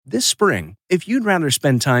This spring, if you'd rather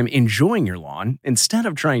spend time enjoying your lawn instead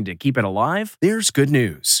of trying to keep it alive, there's good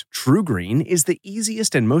news. TruGreen is the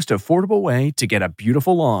easiest and most affordable way to get a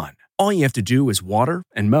beautiful lawn. All you have to do is water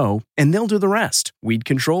and mow, and they'll do the rest. Weed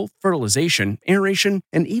control, fertilization, aeration,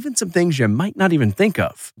 and even some things you might not even think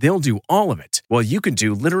of. They'll do all of it, while you can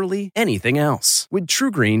do literally anything else. With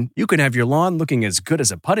TruGreen, you can have your lawn looking as good as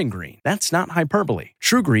a putting green. That's not hyperbole.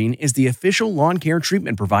 TruGreen is the official lawn care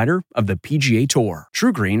treatment provider of the PGA Tour.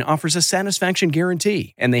 TruGreen offers a satisfaction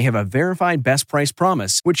guarantee, and they have a verified best price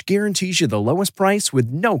promise, which guarantees you the lowest price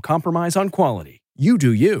with no compromise on quality. You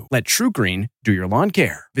do you. Let TruGreen do your lawn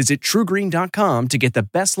care. Visit TruGreen.com to get the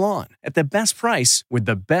best lawn at the best price with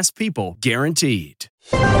the best people guaranteed.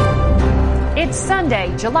 It's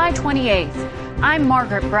Sunday, July 28th. I'm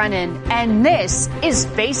Margaret Brennan, and this is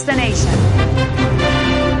Face the Nation.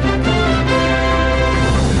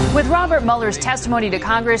 With Robert Mueller's testimony to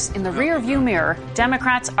Congress in the rearview mirror,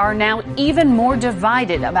 Democrats are now even more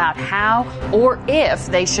divided about how or if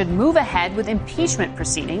they should move ahead with impeachment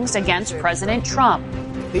proceedings against President Trump.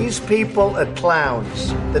 These people are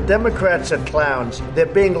clowns. The Democrats are clowns. They're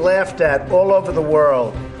being laughed at all over the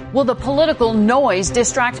world. Will the political noise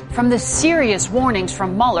distract from the serious warnings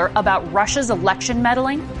from Mueller about Russia's election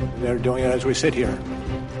meddling? They're doing it as we sit here,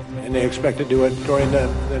 and they expect to do it during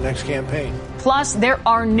the next campaign. Plus, there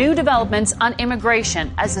are new developments on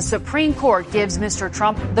immigration as the Supreme Court gives Mr.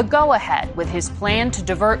 Trump the go-ahead with his plan to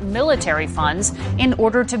divert military funds in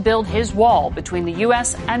order to build his wall between the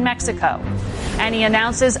U.S. and Mexico. And he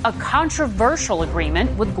announces a controversial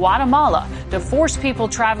agreement with Guatemala to force people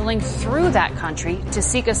traveling through that country to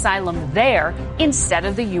seek asylum there instead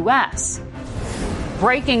of the U.S.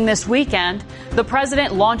 Breaking this weekend, the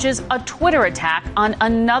president launches a Twitter attack on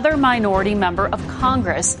another minority member of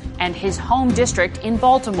Congress and his home district in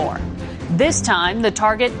Baltimore. This time, the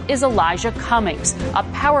target is Elijah Cummings, a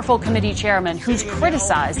powerful committee chairman who's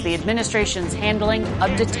criticized the administration's handling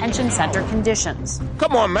of detention center conditions.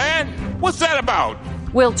 Come on, man. What's that about?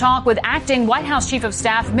 We'll talk with acting White House Chief of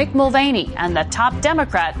Staff Mick Mulvaney and the top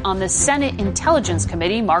Democrat on the Senate Intelligence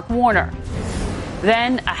Committee, Mark Warner.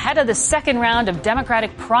 Then, ahead of the second round of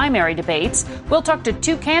Democratic primary debates, we'll talk to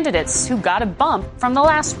two candidates who got a bump from the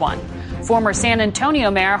last one. Former San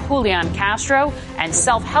Antonio Mayor Julian Castro and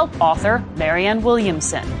self-help author Marianne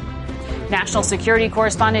Williamson. National security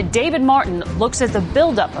correspondent David Martin looks at the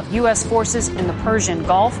buildup of U.S. forces in the Persian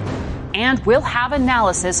Gulf. And we'll have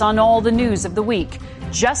analysis on all the news of the week.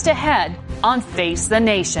 Just ahead on Face the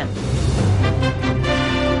Nation.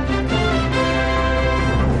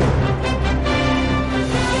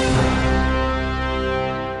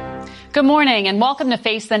 Good morning and welcome to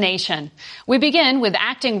Face the Nation. We begin with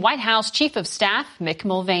acting White House Chief of Staff Mick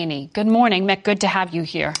Mulvaney. Good morning, Mick. Good to have you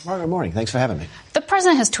here. Good morning. Thanks for having me. The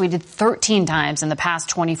president has tweeted 13 times in the past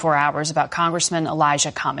 24 hours about Congressman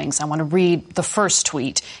Elijah Cummings. I want to read the first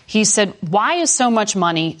tweet. He said, "Why is so much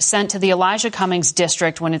money sent to the Elijah Cummings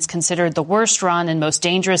district when it's considered the worst run and most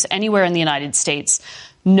dangerous anywhere in the United States?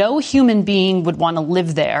 No human being would want to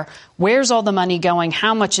live there. Where's all the money going?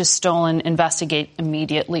 How much is stolen? Investigate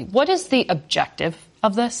immediately." What is the objective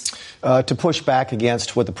of this? To push back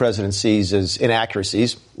against what the president sees as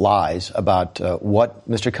inaccuracies, lies about what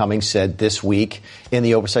Mr. Cummings said this week in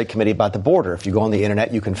the Oversight Committee about the border. If you go on the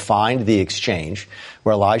Internet, you can find the exchange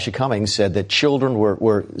where Elijah Cummings said that children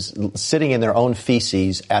were sitting in their own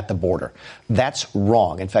feces at the border. That's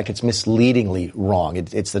wrong. In fact, it's misleadingly wrong.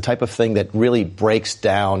 It's the type of thing that really breaks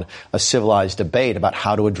down a civilized debate about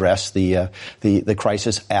how to address the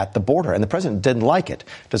crisis at the border. And the president didn't like it.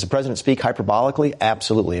 Does the president speak hyperbolically?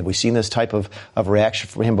 Absolutely. Have we seen this type of reaction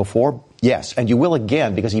from him before? Yes, and you will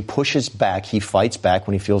again, because he pushes back, he fights back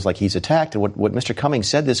when he feels like he's attacked. And what Mr. Cummings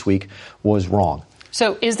said this week was wrong.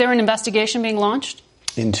 So is there an investigation being launched?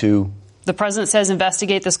 Into? The president says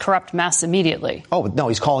investigate this corrupt mess immediately. Oh, no,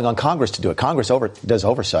 he's calling on Congress to do it. Congress does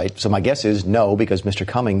oversight. So my guess is no, because Mr.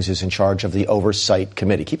 Cummings is in charge of the Oversight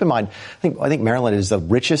Committee. Keep in mind, I think Maryland is the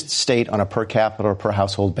richest state on a per capita or per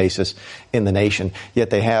household basis in the nation,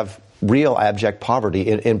 yet they have real abject poverty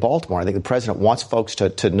in Baltimore. I think the president wants folks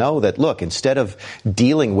to know that, look, instead of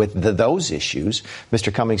dealing with those issues,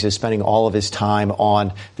 Mr. Cummings is spending all of his time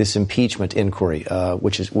on this impeachment inquiry,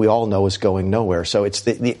 which is we all know is going nowhere. So it's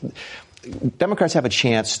Democrats have a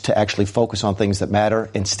chance to actually focus on things that matter.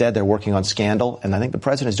 Instead, they're working on scandal, and I think the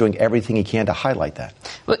president is doing everything he can to highlight that.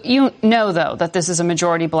 Well, you know, though, that this is a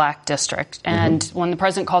majority black district, and when the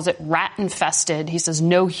president calls it rat-infested, he says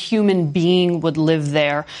no human being would live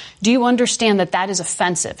there. Do you understand that that is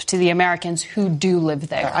offensive to the Americans who do live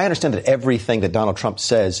there? I understand that everything that Donald Trump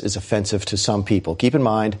says is offensive to some people. Keep in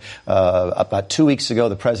mind, about 2 weeks ago,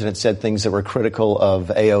 the president said things that were critical of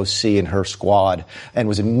AOC and her squad and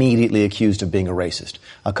was immediately accused of being a racist.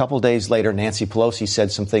 A couple days later, Nancy Pelosi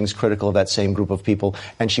said some things critical of that same group of people,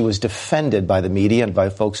 and she was defended by the media and by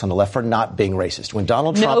folks on the left for not being racist. When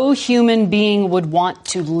Donald Trump... No human being would want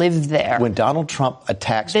to live there. When Donald Trump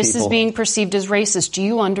attacks this people... is being perceived as racist. Do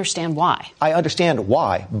you understand why? I understand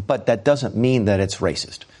why, but that doesn't mean that it's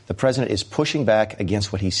racist. The president is pushing back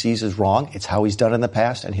against what he sees as wrong. It's how he's done in the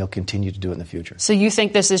past, and he'll continue to do it in the future. So you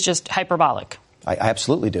think this is just hyperbolic? I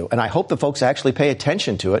absolutely do. And I hope the folks actually pay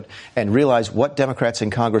attention to it and realize what Democrats in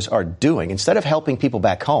Congress are doing. Instead of helping people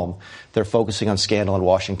back home, they're focusing on scandal in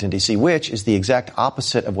Washington, D.C., which is the exact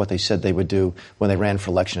opposite of what they said they would do when they ran for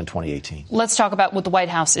election in 2018. Let's talk about what the White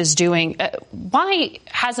House is doing. Why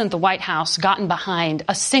hasn't the White House gotten behind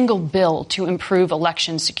a single bill to improve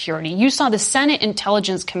election security? You saw the Senate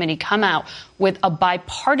Intelligence Committee come out with a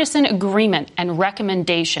bipartisan agreement and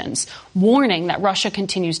recommendations warning that Russia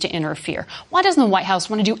continues to interfere. Why doesn't the White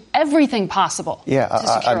House want to do everything possible to secure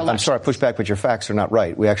elections? I'm sorry, I push back, but your facts are not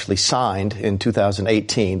right. We actually signed in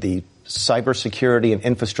 2018 the Cybersecurity and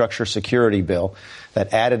Infrastructure Security Bill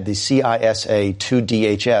that added the CISA to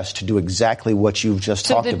DHS to do exactly what you've just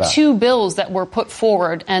talked about. So the two bills that were put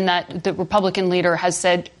forward and that the Republican leader has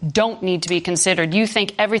said don't need to be considered, you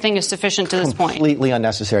think everything is sufficient to this point? Completely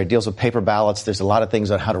unnecessary. It deals with paper ballots. There's a lot of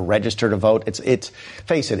things on how to register to vote.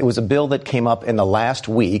 Face it, it was a bill that came up in the last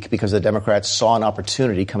week because the Democrats saw an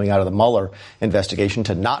opportunity coming out of the Mueller investigation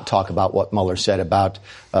to not talk about what Mueller said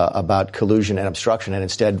about collusion and obstruction, and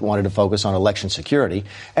instead wanted to focus on election security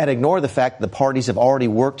and ignore the fact that the parties have already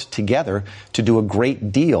worked together to do a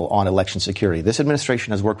great deal on election security. This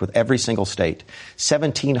administration has worked with every single state,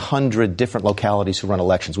 1,700 different localities who run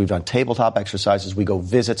elections. We've done tabletop exercises. We go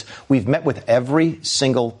visits. We've met with every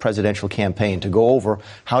single presidential campaign to go over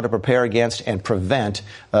how to prepare against and prevent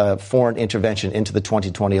foreign intervention into the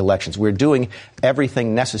 2020 elections. We're doing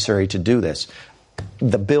everything necessary to do this.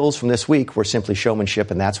 The bills from this week were simply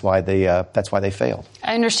showmanship, and that's why they failed.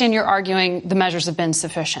 I understand you're arguing the measures have been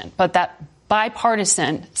sufficient, but that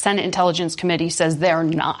bipartisan Senate Intelligence Committee says they're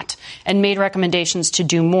not and made recommendations to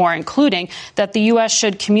do more, including that the U.S.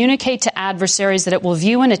 should communicate to adversaries that it will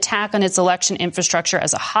view an attack on its election infrastructure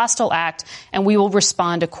as a hostile act, and we will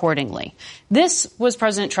respond accordingly. This was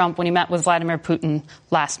President Trump when he met with Vladimir Putin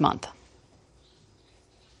last month.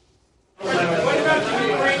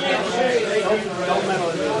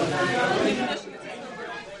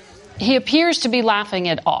 He appears to be laughing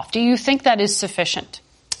it off. Do you think that is sufficient?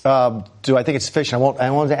 Do I think it's sufficient?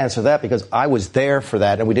 I won't answer that because I was there for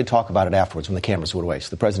that, and we did talk about it afterwards when the cameras went away.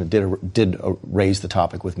 So the president did raise the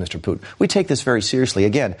topic with Mr. Putin. We take this very seriously.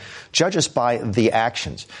 Again, judge us by the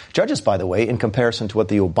actions. Judge us, by the way, in comparison to what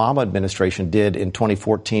the Obama administration did in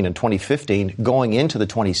 2014 and 2015 going into the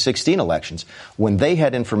 2016 elections when they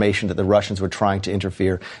had information that the Russians were trying to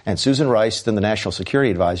interfere. And Susan Rice, then the National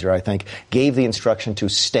Security Advisor, I think, gave the instruction to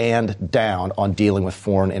stand down on dealing with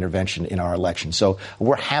foreign intervention in our elections. So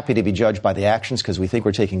we're happy to be judged by the actions because we think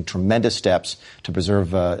we're taking tremendous steps to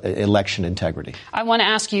preserve election integrity. I want to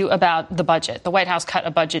ask you about the budget. The White House cut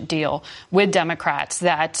a budget deal with Democrats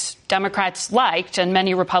that Democrats liked and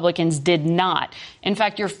many Republicans did not. In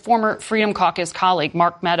fact, your former Freedom Caucus colleague,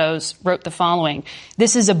 Mark Meadows, wrote the following.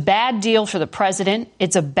 This is a bad deal for the president.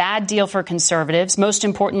 It's a bad deal for conservatives. Most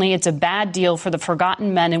importantly, it's a bad deal for the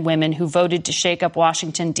forgotten men and women who voted to shake up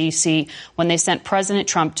Washington, D.C. when they sent President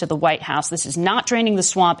Trump to the White House. This is not draining the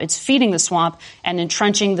swamp. It's feeding the swamp and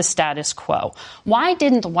entrenching the status quo. Why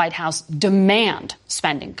didn't the White House demand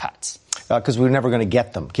spending cuts? Because we were never going to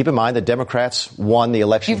get them. Keep in mind that Democrats won the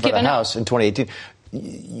election for the House in 2018.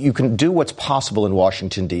 You can do what's possible in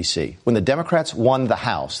Washington, D.C. When the Democrats won the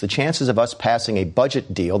House, the chances of us passing a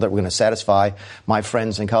budget deal that we're going to satisfy my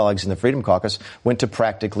friends and colleagues in the Freedom Caucus went to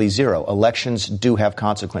practically zero. Elections do have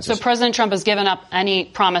consequences. So President Trump has given up any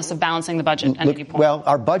promise of balancing the budget at any point? Well,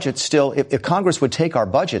 our budget still, if Congress would take our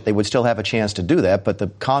budget, they would still have a chance to do that. But the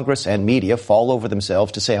Congress and media fall over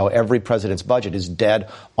themselves to say how every president's budget is dead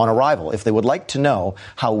on arrival. If they would like to know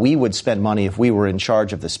how we would spend money if we were in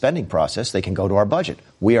charge of the spending process, they can go to our budget. budget.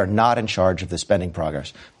 We are not in charge of the spending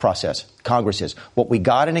process. Congress is. What we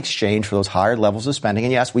got in exchange for those higher levels of spending,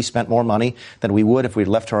 and yes, we spent more money than we would if we'd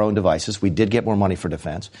left to our own devices. We did get more money for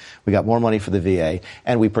defense. We got more money for the VA.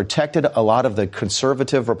 And we protected a lot of the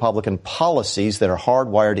conservative Republican policies that are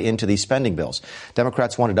hardwired into these spending bills.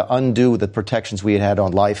 Democrats wanted to undo the protections we had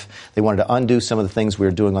on life. They wanted to undo some of the things we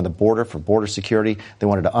were doing on the border for border security. They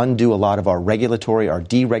wanted to undo a lot of our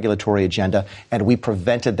deregulatory agenda, and we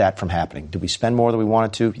prevented that from happening. Did we spend more than we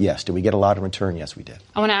wanted to? Yes. Did we get a lot in return? Yes, we did.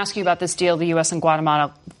 I want to ask you about this deal the U.S. and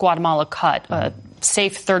Guatemala cut, a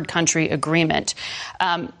safe third country agreement.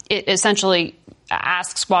 It essentially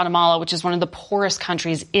asks Guatemala, which is one of the poorest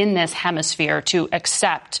countries in this hemisphere, to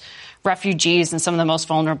accept refugees and some of the most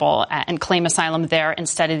vulnerable and claim asylum there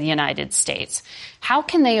instead of the United States. How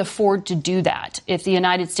can they afford to do that if the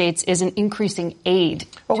United States isn't increasing aid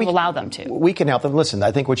to allow them to? We can help them. Listen,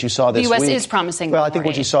 I think what you saw this week... The U.S. is promising Well, I think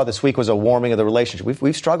what you saw this week was a warming of the relationship.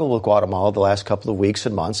 We've struggled with Guatemala the last couple of weeks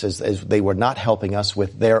and months as they were not helping us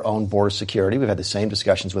with their own border security. We've had the same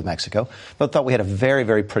discussions with Mexico. But I thought we had a very,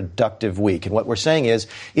 very productive week. And what we're saying is,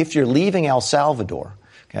 if you're leaving El Salvador...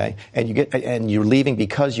 Okay, and you're leaving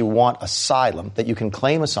because you want asylum, that you can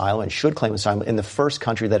claim asylum and should claim asylum in the first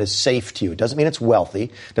country that is safe to you. It doesn't mean it's wealthy.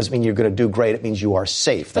 It doesn't mean you're going to do great. It means you are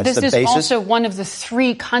safe. That's the basis. But this is also one of the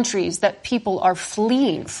three countries that people are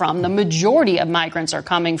fleeing from. The majority of migrants are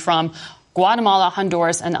coming from Guatemala,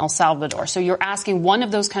 Honduras, and El Salvador. So you're asking one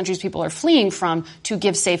of those countries people are fleeing from to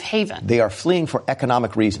give safe haven. They are fleeing for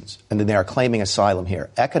economic reasons, and then they are claiming asylum here.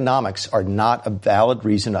 Economics are not a valid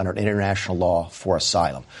reason under international law for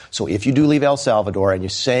asylum. So if you do leave El Salvador and you're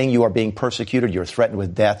saying you are being persecuted, you're threatened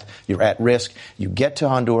with death, you're at risk, you get to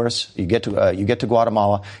Honduras, you get to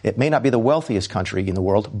Guatemala. It may not be the wealthiest country in the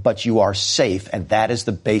world, but you are safe, and that is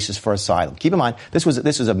the basis for asylum. Keep in mind, this was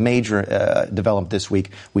a major development this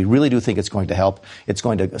week. We really do think it's going to help. It's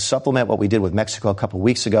going to supplement what we did with Mexico a couple of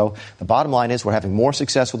weeks ago. The bottom line is we're having more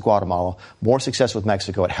success with Guatemala, more success with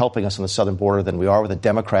Mexico at helping us on the southern border than we are with the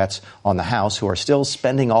Democrats on the House, who are still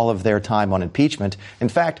spending all of their time on impeachment. In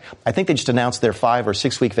fact, I think they just announced their 5 or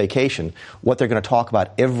 6 week vacation, what they're going to talk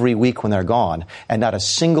about every week when they're gone, and not a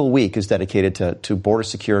single week is dedicated to border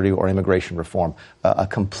security or immigration reform. A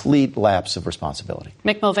complete lapse of responsibility.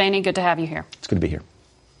 Mick Mulvaney, good to have you here. It's good to be here.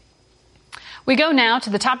 We go now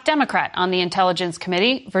to the top Democrat on the Intelligence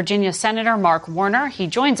Committee, Virginia Senator Mark Warner. He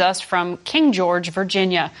joins us from King George,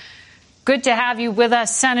 Virginia. Good to have you with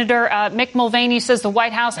us, Senator. Mick Mulvaney says the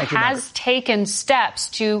White House has taken steps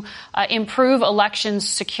to improve elections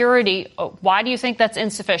security. Why do you think that's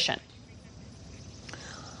insufficient?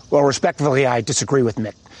 Well, respectfully, I disagree with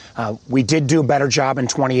Mick. We did do a better job in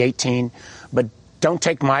 2018, but don't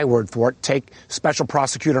take my word for it. Take Special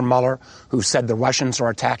Prosecutor Mueller, who said the Russians are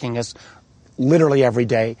attacking us literally every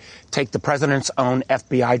day. Take the president's own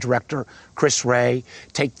FBI director, Chris Wray.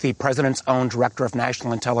 Take the president's own director of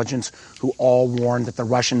national intelligence, who all warned that the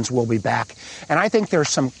Russians will be back. And I think there's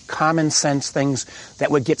some common sense things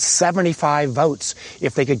that would get 75 votes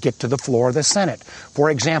if they could get to the floor of the Senate.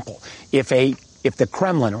 For example, if the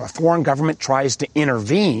Kremlin or a foreign government tries to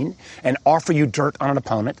intervene and offer you dirt on an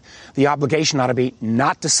opponent, the obligation ought to be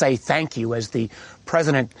not to say thank you, as the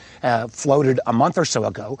president floated a month or so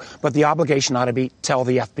ago, but the obligation ought to be tell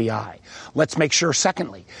the FBI. Let's make sure,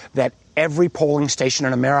 secondly, that every polling station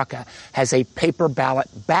in America has a paper ballot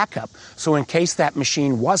backup, so in case that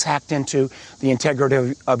machine was hacked into, the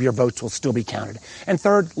integrity of your votes will still be counted. And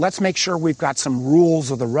third, let's make sure we've got some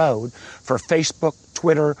rules of the road for Facebook,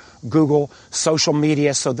 Twitter, Google, social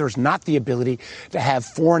media, so there's not the ability to have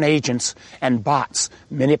foreign agents and bots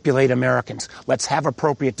manipulate Americans. Let's have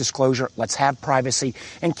appropriate disclosure. Let's have privacy.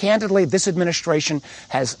 And candidly, this administration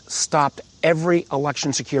has stopped every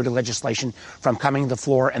election security legislation from coming to the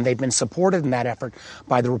floor, and they've been supported in that effort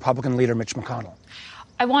by the Republican leader, Mitch McConnell.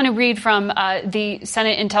 I want to read from the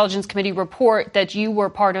Senate Intelligence Committee report that you were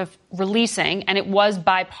part of releasing, and it was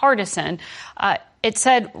bipartisan. It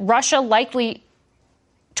said Russia likely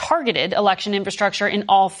targeted election infrastructure in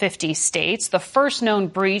all 50 states. The first known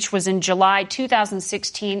breach was in July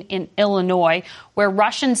 2016 in Illinois, where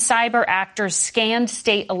Russian cyber actors scanned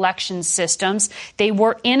state election systems. They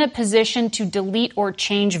were in a position to delete or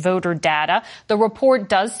change voter data. The report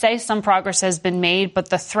does say some progress has been made, but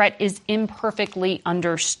the threat is imperfectly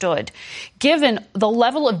understood. Given the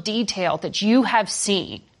level of detail that you have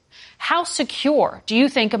seen, how secure do you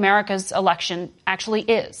think America's election actually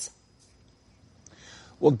is?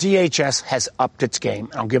 Well, DHS has upped its game,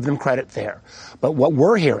 and I'll give them credit there. But what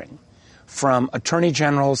we're hearing from attorney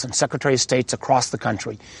generals and secretary of states across the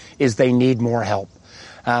country is they need more help.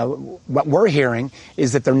 What we're hearing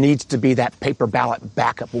is that there needs to be that paper ballot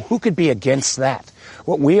backup. Well, who could be against that?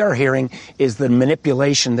 What we are hearing is the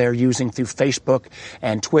manipulation they're using through Facebook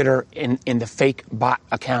and Twitter in the fake bot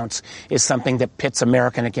accounts is something that pits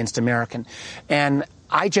American against American. And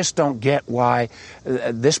I just don't get why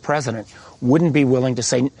this president wouldn't be willing to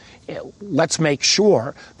say, let's make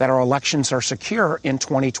sure that our elections are secure in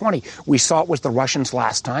 2020. We saw it with the Russians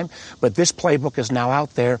last time, but this playbook is now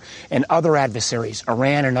out there, and other adversaries,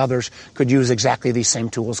 Iran and others, could use exactly these same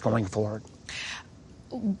tools going forward.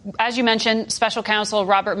 As you mentioned, Special Counsel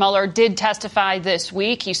Robert Mueller did testify this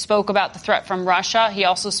week. He spoke about the threat from Russia. He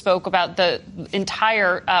also spoke about the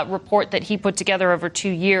entire report that he put together over 2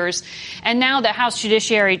 years. And now the House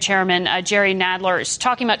Judiciary Chairman, Jerry Nadler, is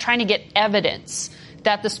talking about trying to get evidence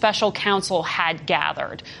that the special counsel had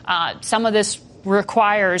gathered. Some of this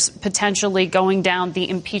requires potentially going down the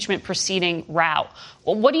impeachment proceeding route.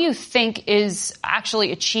 Well, what do you think is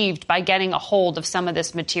actually achieved by getting a hold of some of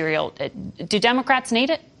this material? Do Democrats need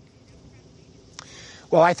it?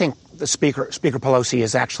 Well, I think the Speaker Pelosi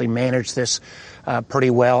has actually managed this pretty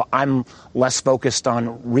well. I'm less focused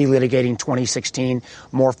on relitigating 2016,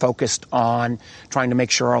 more focused on trying to make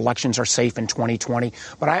sure our elections are safe in 2020.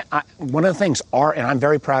 But one of the things and I'm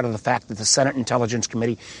very proud of the fact that the Senate Intelligence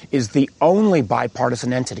Committee is the only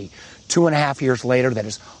bipartisan entity 2.5 years later that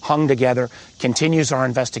is hung together, continues our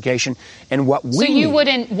investigation. And what we So you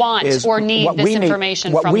wouldn't want or need this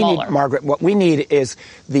information from Mueller? Margaret, what we need is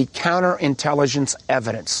the counterintelligence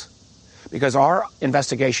evidence, because our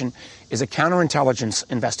investigation is a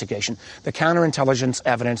counterintelligence investigation, the counterintelligence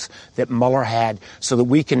evidence that Mueller had, so that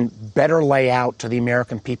we can better lay out to the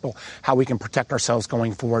American people how we can protect ourselves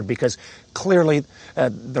going forward. Because clearly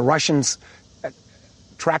the Russians'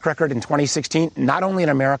 track record in 2016, not only in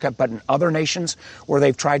America, but in other nations where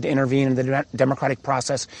they've tried to intervene in the democratic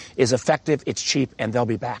process, is effective, it's cheap, and they'll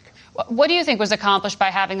be back. What do you think was accomplished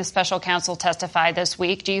by having the special counsel testify this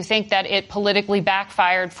week? Do you think that it politically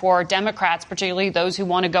backfired for Democrats, particularly those who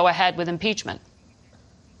want to go ahead with impeachment?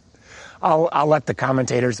 I'll let the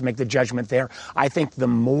commentators make the judgment there. I think the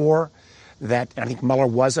more that I think Mueller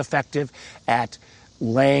was effective at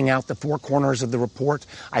laying out the four corners of the report.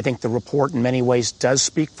 I think the report in many ways does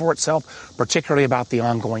speak for itself, particularly about the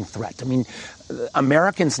ongoing threat. I mean,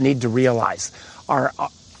 Americans need to realize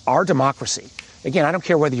our democracy. Again, I don't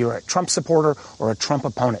care whether you're a Trump supporter or a Trump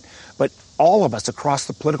opponent, but all of us across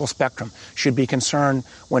the political spectrum should be concerned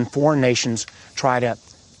when foreign nations try to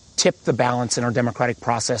tip the balance in our democratic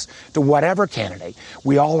process to whatever candidate.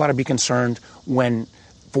 We all ought to be concerned when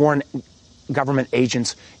foreign government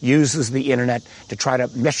agents uses the internet to try to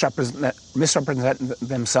misrepresent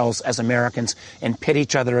themselves as Americans and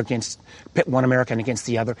pit one American against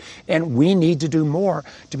the other. And we need to do more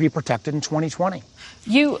to be protected in 2020.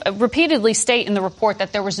 You repeatedly state in the report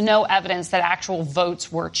that there was no evidence that actual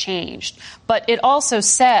votes were changed. But it also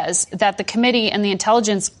says that the committee and the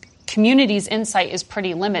intelligence community's insight is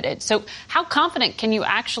pretty limited. So how confident can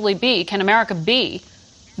America be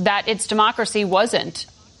that its democracy wasn't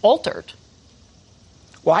altered?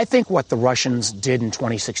 Well, I think what the Russians did in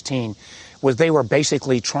 2016 was they were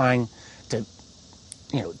basically trying to,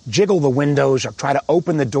 jiggle the windows or try to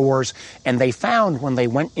open the doors. And they found when they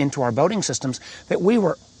went into our voting systems that we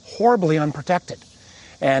were horribly unprotected.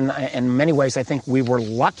 And in many ways, I think we were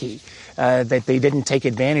lucky that they didn't take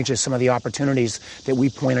advantage of some of the opportunities that we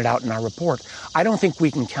pointed out in our report. I don't think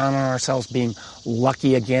we can count on ourselves being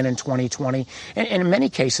lucky again in 2020. And in many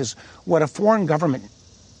cases, what a foreign government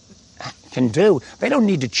can do, they don't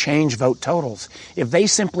need to change vote totals. If they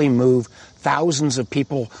simply move thousands of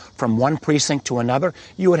people from one precinct to another,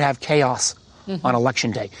 you would have chaos on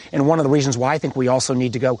Election Day. And one of the reasons why I think we also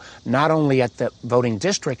need to go not only at the voting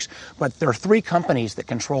districts, but there are 3 companies that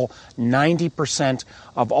control 90%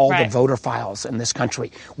 of all the voter files in this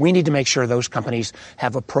country. We need to make sure those companies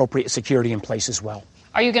have appropriate security in place as well.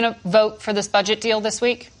 Are you going to vote for this budget deal this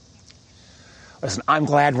week? Listen, I'm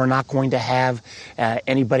glad we're not going to have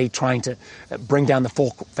anybody trying to bring down the full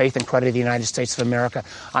faith and credit of the United States of America.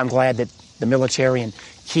 I'm glad that the military and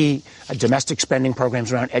key domestic spending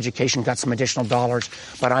programs around education got some additional dollars.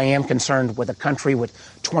 But I am concerned with a country with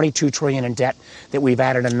 $22 trillion in debt that we've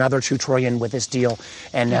added another $2 trillion with this deal.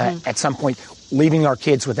 And at some point, leaving our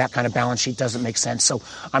kids with that kind of balance sheet doesn't make sense. So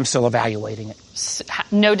I'm still evaluating it.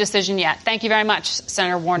 No decision yet. Thank you very much,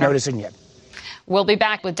 Senator Warner. No decision yet. We'll be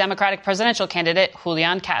back with Democratic presidential candidate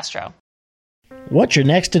Julian Castro. What's your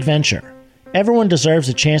next adventure? Everyone deserves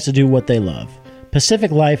a chance to do what they love.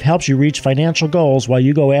 Pacific Life helps you reach financial goals while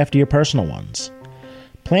you go after your personal ones.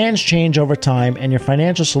 Plans change over time, and your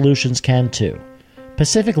financial solutions can too.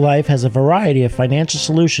 Pacific Life has a variety of financial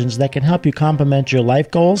solutions that can help you complement your life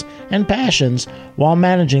goals and passions while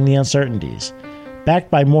managing the uncertainties. Backed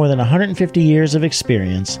by more than 150 years of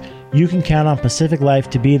experience, you can count on Pacific Life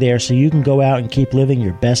to be there so you can go out and keep living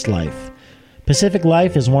your best life. Pacific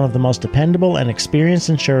Life is one of the most dependable and experienced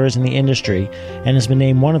insurers in the industry and has been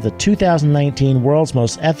named one of the 2019 World's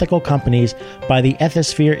Most Ethical Companies by the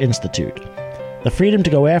Ethisphere Institute. The freedom to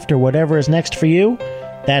go after whatever is next for you?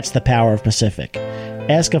 That's the power of Pacific.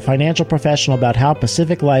 Ask a financial professional about how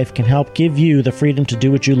Pacific Life can help give you the freedom to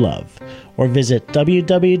do what you love, or visit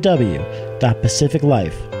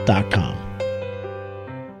www.pacificlife.com.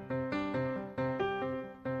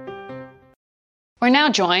 We're now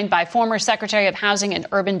joined by former Secretary of Housing and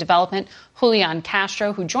Urban Development, Julian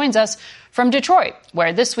Castro, who joins us from Detroit,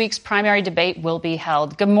 where this week's primary debate will be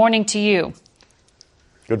held. Good morning to you.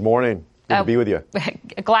 Good morning. Good to be with you.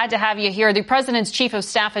 Glad to have you here. The president's chief of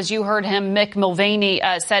staff, as you heard him, Mick Mulvaney,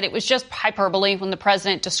 said it was just hyperbole when the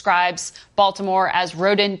president describes Baltimore as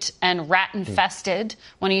rodent and rat infested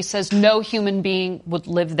when he says no human being would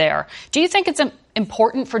live there. Do you think it's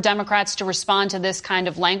important for Democrats to respond to this kind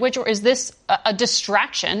of language, or is this a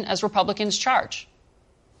distraction as Republicans charge?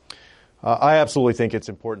 I absolutely think it's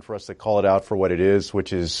important for us to call it out for what it is,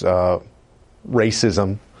 which is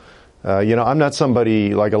racism. I'm not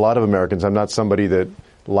somebody, like a lot of Americans, I'm not somebody that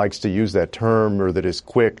likes to use that term or that is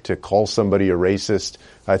quick to call somebody a racist.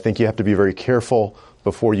 I think you have to be very careful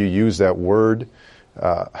before you use that word.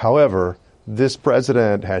 However, this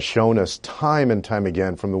president has shown us time and time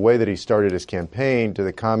again, from the way that he started his campaign to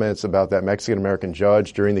the comments about that Mexican-American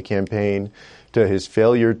judge during the campaign, to his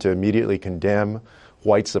failure to immediately condemn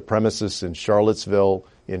white supremacists in Charlottesville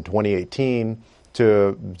in 2018,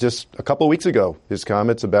 to just a couple of weeks ago, his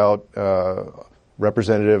comments about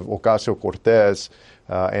Representative Ocasio-Cortez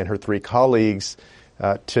and her three colleagues,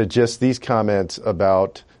 to just these comments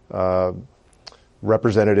about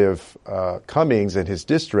Representative Cummings and his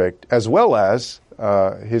district, as well as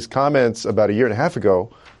his comments about a year and a half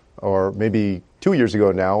ago, or maybe 2 years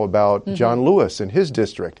ago now, about John Lewis and his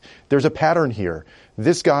district. There's a pattern here.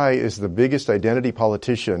 This guy is the biggest identity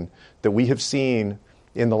politician that we have seen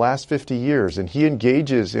in the last 50 years, and he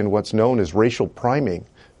engages in what's known as racial priming,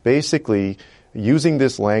 basically using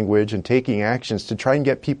this language and taking actions to try and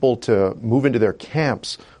get people to move into their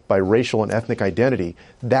camps by racial and ethnic identity.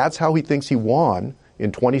 That's how he thinks he won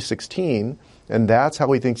in 2016, and that's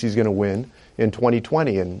how he thinks he's going to win in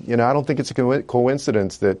 2020. And, I don't think it's a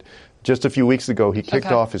coincidence that just a few weeks ago he kicked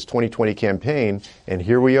off his 2020 campaign, and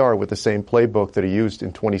here we are with the same playbook that he used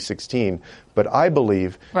in 2016. But I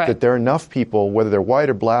believe that there are enough people, whether they're white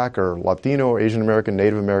or black or Latino or Asian American,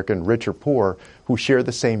 Native American, rich or poor, who share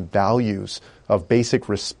the same values of basic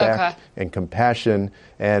respect and compassion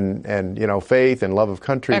and faith and love of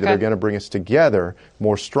country that are going to bring us together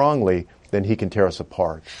more strongly then he can tear us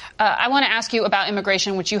apart. I want to ask you about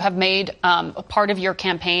immigration, which you have made a part of your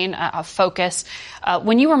campaign, a focus.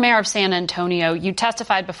 When you were mayor of San Antonio, you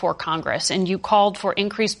testified before Congress, and you called for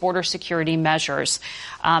increased border security measures,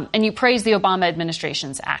 and you praised the Obama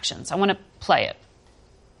administration's actions. I want to play it.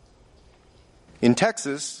 In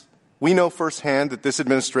Texas, we know firsthand that this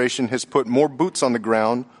administration has put more boots on the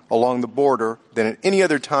ground along the border than at any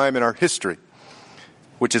other time in our history,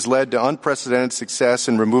 which has led to unprecedented success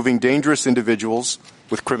in removing dangerous individuals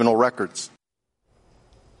with criminal records.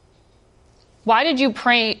 Why did you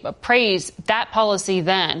praise that policy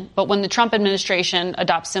then, but when the Trump administration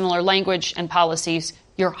adopts similar language and policies,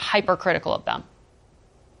 you're hypercritical of them?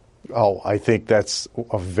 Oh, I think that's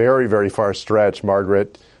a very, very far stretch,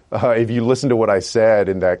 Margaret. If you listen to what I said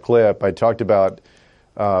in that clip, I talked about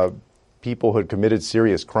people who had committed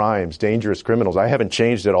serious crimes, dangerous criminals. I haven't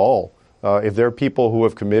changed at all. If there are people who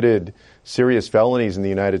have committed serious felonies in the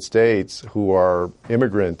United States who are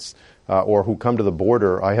immigrants or who come to the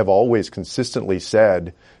border, I have always consistently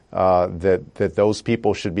said that those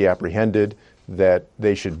people should be apprehended, that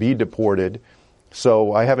they should be deported.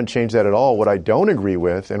 So I haven't changed that at all. What I don't agree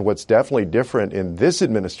with, and what's definitely different in this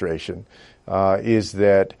administration, is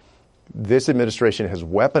that this administration has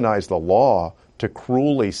weaponized the law to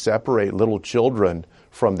cruelly separate little children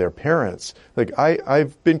from their parents. Like,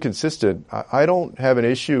 I've been consistent. I don't have an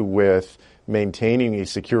issue with maintaining a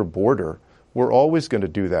secure border. We're always going to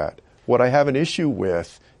do that. What I have an issue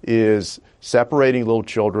with is separating little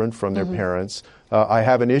children from their parents. I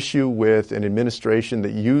have an issue with an administration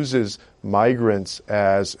that uses migrants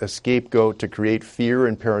as a scapegoat to create fear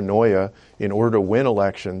and paranoia in order to win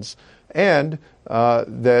elections, and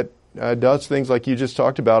that does things like you just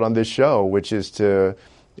talked about on this show, which is to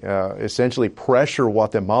essentially pressure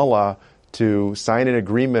Guatemala to sign an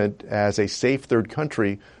agreement as a safe third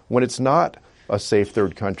country when it's not a safe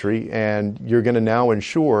third country, and you're going to now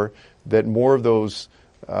ensure that more of those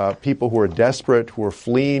people who are desperate, who are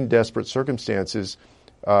fleeing desperate circumstances,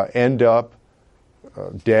 end up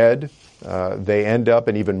dead. They end up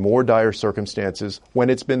in even more dire circumstances when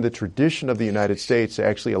it's been the tradition of the United States to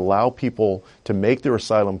actually allow people to make their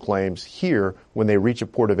asylum claims here when they reach a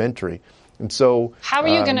port of entry. And so, how are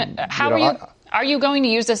you going to? Are you going to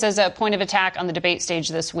use this as a point of attack on the debate stage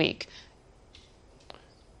this week?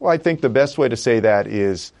 Well, I think the best way to say that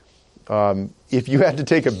is, if you had to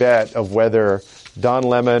take a bet of whether Don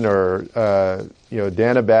Lemon or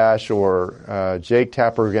Dana Bash or Jake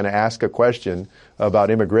Tapper are going to ask a question about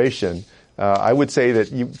immigration, I would say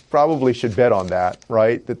that you probably should bet on that,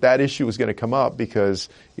 right? That issue is going to come up because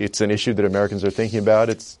it's an issue that Americans are thinking about.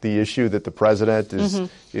 It's the issue that the president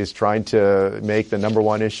is trying to make the number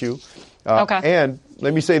one issue. And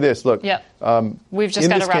let me say this: look, we've just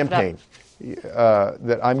got to wrap it up.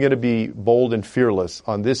 That I'm going to be bold and fearless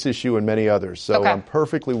on this issue and many others. So I'm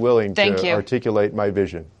perfectly willing to articulate my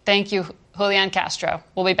vision. Thank you, Julian Castro.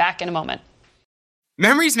 We'll be back in a moment.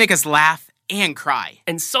 Memories make us laugh and cry.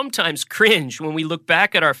 And sometimes cringe when we look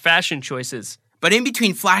back at our fashion choices. But in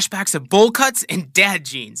between flashbacks of bowl cuts and dad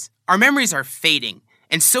jeans, our memories are fading,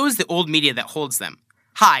 and so is the old media that holds them.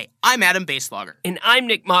 Hi, I'm Adam Baselogger. And I'm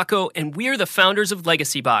Nick Mako, and we're the founders of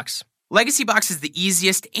Legacy Box. Legacy Box is the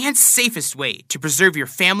easiest and safest way to preserve your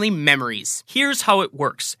family memories. Here's how it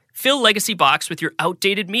works. Fill Legacy Box with your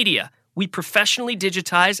outdated media. We professionally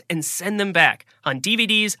digitize and send them back on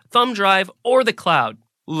DVDs, thumb drive, or the cloud.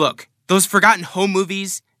 Look, those forgotten home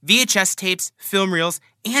movies, VHS tapes, film reels,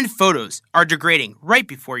 and photos are degrading right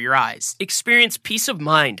before your eyes. Experience peace of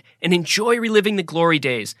mind and enjoy reliving the glory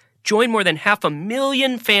days. Join more than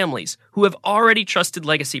 500,000 families who have already trusted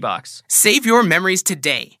Legacy Box. Save your memories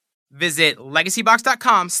today. Visit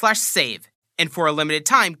legacybox.com/save. And for a limited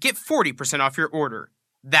time, get 40% off your order.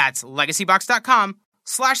 That's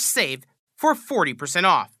legacybox.com/save for 40%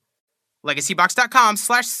 off.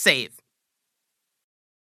 legacybox.com/save.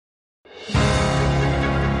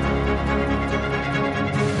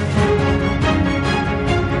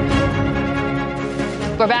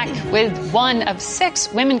 We're back with one of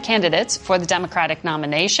 6 women candidates for the Democratic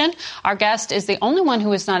nomination. Our guest is the only one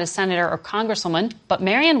who is not a senator or congresswoman, but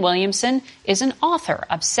Marianne Williamson is an author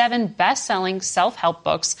of 7 best-selling self-help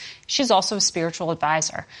books. She's also a spiritual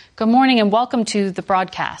advisor. Good morning and welcome to the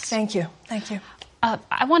broadcast. Thank you. Thank you.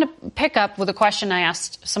 I want to pick up with a question I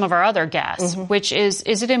asked some of our other guests, which is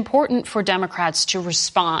it important for Democrats to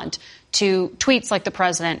respond to tweets like the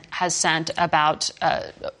president has sent about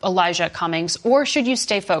Elijah Cummings, or should you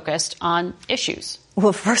stay focused on issues?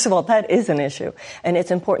 Well, first of all, that is an issue, and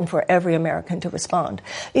it's important for every American to respond.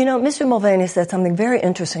 You know, Mr. Mulvaney said something very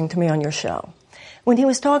interesting to me on your show. When he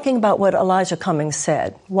was talking about what Elijah Cummings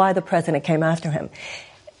said, why the president came after him,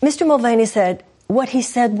 Mr. Mulvaney said what he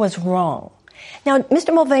said was wrong. Now,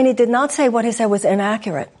 Mr. Mulvaney did not say what he said was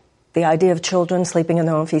inaccurate, the idea of children sleeping in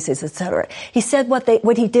their own feces, etc. He said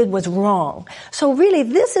what he did was wrong. So really,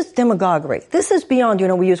 this is demagoguery. This is beyond,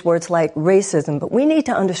 we use words like racism, but we need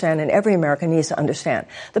to understand, and every American needs to understand,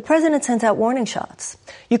 the president sends out warning shots.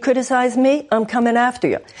 You criticize me, I'm coming after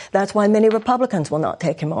you. That's why many Republicans will not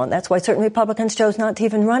take him on. That's why certain Republicans chose not to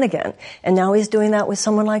even run again. And now he's doing that with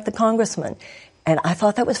someone like the congressman. And I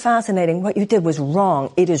thought that was fascinating. What you did was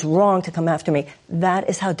wrong. It is wrong to come after me. That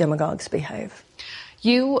is how demagogues behave.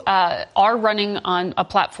 You are running on a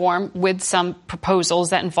platform with some proposals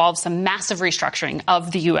that involve some massive restructuring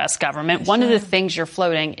of the U.S. government. One of the things you're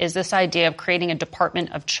floating is this idea of creating a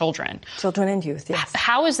Department of Children. Children and youth, yes.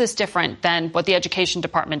 How is this different than what the Education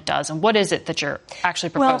Department does, and what is it that you're actually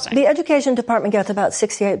proposing? Well, the Education Department gets about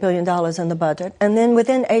 $68 billion in the budget. And then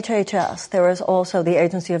within HHS, there is also the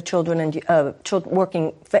Agency of Children and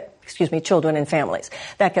Children and Families.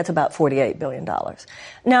 That gets about $48 billion.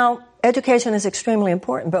 Now, education is extremely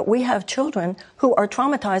important, but we have children who are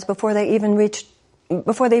traumatized before they even reach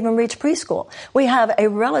preschool. We have a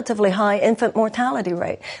relatively high infant mortality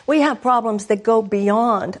rate. We have problems that go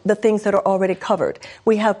beyond the things that are already covered.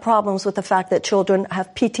 We have problems with the fact that children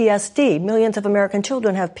have PTSD. Millions of American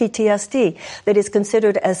children have PTSD that is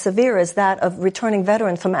considered as severe as that of returning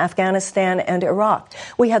veterans from Afghanistan and Iraq.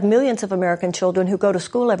 We have millions of American children who go to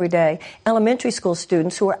school every day, elementary school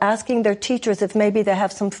students who are asking their teachers if maybe they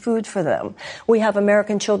have some food for them. We have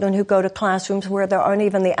American children who go to classrooms where there aren't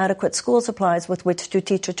even the adequate school supplies with which needs to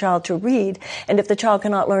teach a child to read. And if the child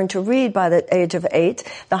cannot learn to read by the age of 8,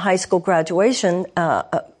 the high school graduation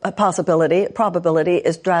probability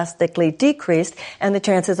is drastically decreased, and the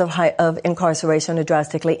chances of incarceration are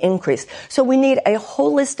drastically increased. So we need a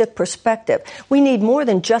holistic perspective. We need more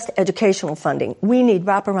than just educational funding. We need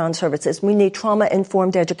wraparound services. We need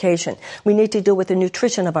trauma-informed education. We need to deal with the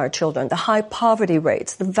nutrition of our children, the high poverty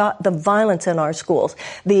rates, the violence in our schools,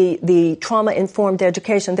 the trauma-informed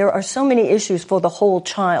education. There are so many issues for the whole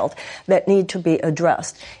child that need to be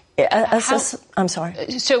addressed. I'm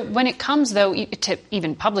sorry. So when it comes, though, to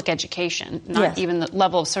even public education, not even the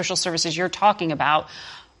level of social services you're talking about,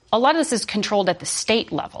 a lot of this is controlled at the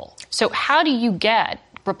state level. So how do you get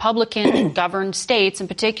Republican-governed states in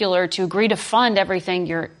particular to agree to fund everything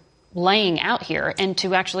you're laying out here and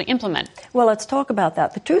to actually implement? Well, let's talk about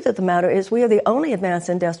that. The truth of the matter is we are the only advanced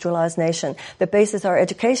industrialized nation that bases our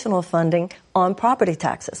educational funding on property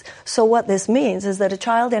taxes. So what this means is that a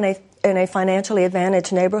child in a financially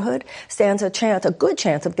advantaged neighborhood stands a good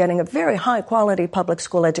chance of getting a very high quality public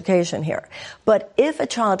school education here. But if a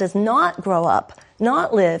child does not grow up,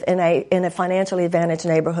 not live in a financially advantaged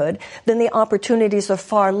neighborhood, then the opportunities are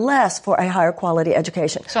far less for a higher quality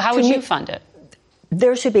education. So how would you fund it?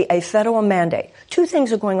 There should be a federal mandate. Two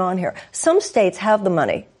things are going on here. Some states have the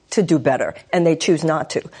money to do better, and they choose not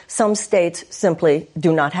to. Some states simply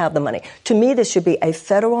do not have the money. To me, this should be a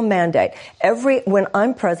federal mandate. When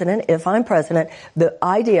I'm president, if I'm president, the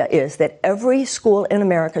idea is that every school in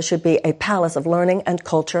America should be a palace of learning and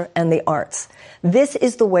culture and the arts. This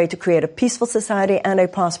is the way to create a peaceful society and a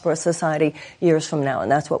prosperous society years from now,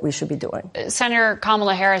 and that's what we should be doing. Senator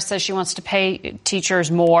Kamala Harris says she wants to pay teachers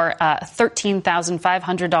more,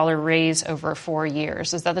 $13,500 raise over 4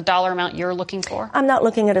 years. Is that the dollar amount you're looking for? I'm not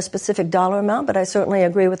looking at a specific dollar amount, but I certainly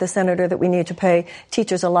agree with the senator that we need to pay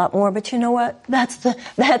teachers a lot more. But you know what?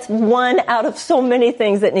 That's one out of so many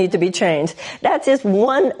things that need to be changed. That's just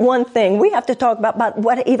one thing. We have to talk about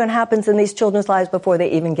what even happens in these children's lives before they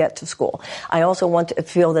even get to school. I also want to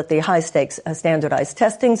feel that the high stakes standardized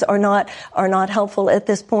testings are not helpful at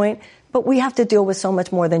this point. But we have to deal with so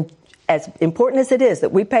much more than, as important as it is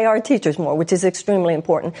that we pay our teachers more, which is extremely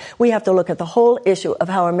important. We have to look at the whole issue of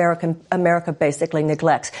how America basically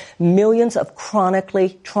neglects millions of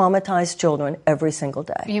chronically traumatized children every single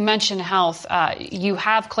day. You mentioned health. You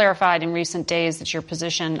have clarified in recent days that your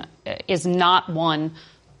position is not one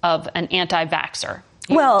of an anti-vaxxer.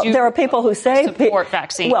 Well, there are people who say support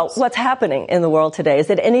vaccines. Well, what's happening in the world today is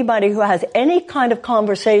that anybody who has any kind of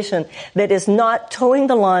conversation that is not towing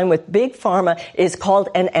the line with big pharma is called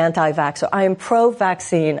an anti-vaxxer. I am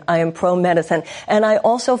pro-vaccine. I am pro-medicine. And I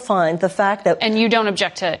also find the fact that... And you don't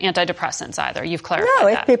object to antidepressants either. You've clarified that. No,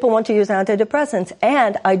 if people want to use antidepressants.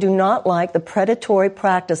 And I do not like the predatory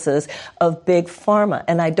practices of big pharma.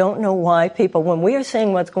 And I don't know why people, when we are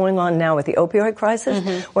seeing what's going on now with the opioid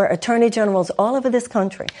crisis, where attorney generals all over this country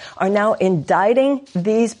are now indicting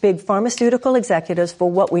these big pharmaceutical executives for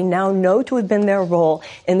what we now know to have been their role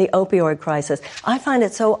in the opioid crisis. I find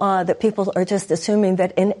it so odd that people are just assuming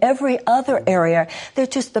that in every other area, they're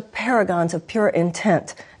just the paragons of pure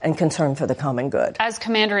intent and concern for the common good. As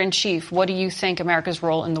Commander-in-Chief, what do you think America's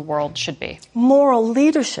role in the world should be? Moral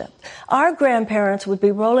leadership. Our grandparents would be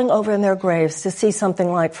rolling over in their graves to see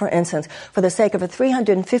something like, for instance, for the sake of a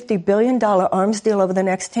 $350 billion arms deal over the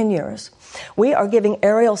next 10 years, we are giving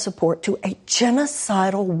aerial support to a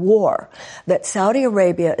genocidal war that Saudi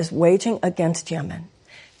Arabia is waging against Yemen.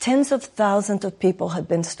 Tens of thousands of people have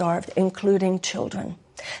been starved, including children.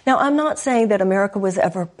 Now, I'm not saying that America was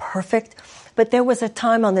ever perfect, but there was a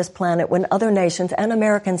time on this planet when other nations and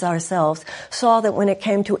Americans ourselves saw that when it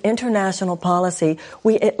came to international policy,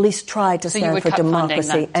 we at least tried to stand for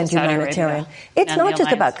democracy and humanitarian. It's not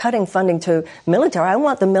just about cutting funding to military. I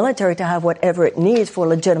want the military to have whatever it needs for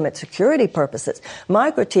legitimate security purposes.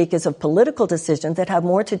 My critique is of political decisions that have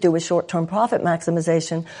more to do with short-term profit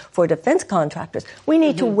maximization for defense contractors. We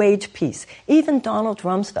need to wage peace. Even Donald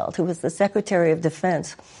Rumsfeld, who was the Secretary of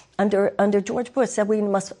Defense under George Bush, said we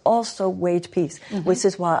must also wage peace, which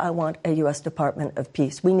is why I want a U.S. Department of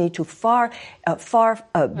Peace. We need to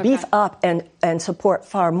beef up and support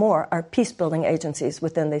far more our peace-building agencies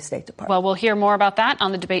within the State Department. Well, we'll hear more about that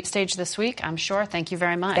on the debate stage this week, I'm sure. Thank you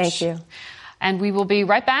very much. Thank you. And we will be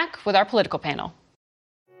right back with our political panel.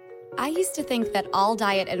 I used to think that all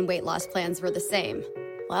diet and weight loss plans were the same.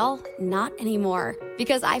 Well, not anymore,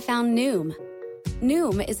 because I found Noom.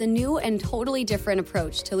 Noom is a new and totally different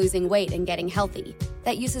approach to losing weight and getting healthy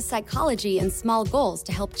that uses psychology and small goals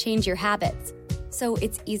to help change your habits. So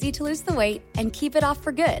it's easy to lose the weight and keep it off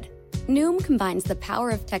for good. Noom combines the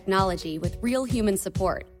power of technology with real human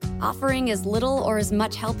support, offering as little or as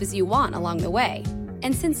much help as you want along the way.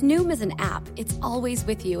 And since Noom is an app, it's always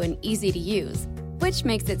with you and easy to use, which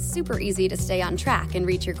makes it super easy to stay on track and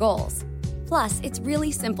reach your goals. Plus, it's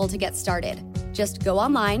really simple to get started. Just go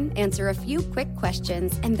online, answer a few quick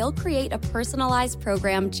questions, and they'll create a personalized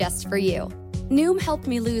program just for you. Noom helped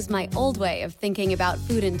me lose my old way of thinking about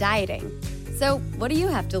food and dieting. So what do you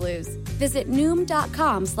have to lose? Visit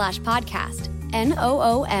Noom.com/podcast,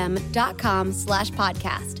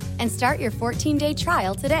 NOOM.com/podcast, and start your 14-day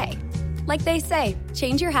trial today. Like they say,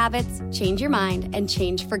 change your habits, change your mind, and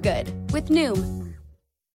change for good with Noom.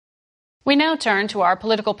 We now turn to our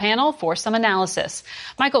political panel for some analysis.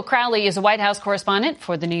 Michael Crowley is a White House correspondent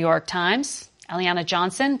for The New York Times. Eliana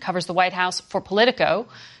Johnson covers the White House for Politico.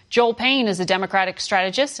 Joel Payne is a Democratic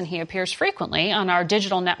strategist, and he appears frequently on our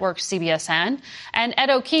digital network, CBSN. And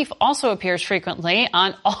Ed O'Keefe also appears frequently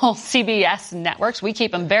on all CBS networks. We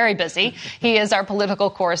keep him very busy. He is our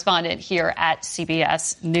political correspondent here at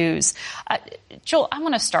CBS News. Joel, I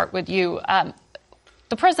want to start with you.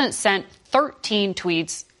 The president sent 13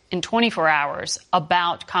 tweets in 24 hours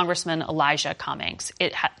about Congressman Elijah Cummings.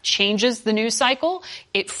 It changes the news cycle.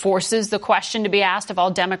 It forces the question to be asked of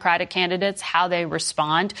all Democratic candidates how they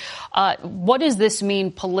respond. What does this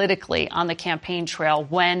mean politically on the campaign trail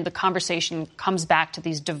when the conversation comes back to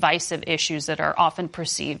these divisive issues that are often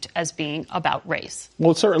perceived as being about race?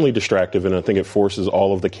 Well, it's certainly distractive, and I think it forces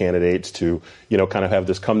all of the candidates to, kind of have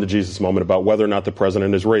this come to Jesus moment about whether or not the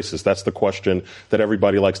president is racist. That's the question that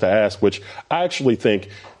everybody likes to ask, which I actually think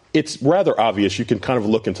it's rather obvious. You can kind of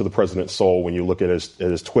look into the president's soul when you look at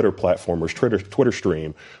his Twitter platform or his Twitter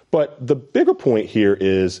stream. But the bigger point here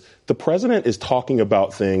is the president is talking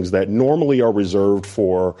about things that normally are reserved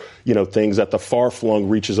for, things at the far-flung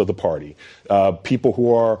reaches of the party. People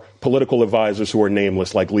who are political advisors who are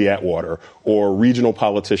nameless, like Lee Atwater, or regional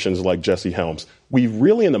politicians like Jesse Helms. We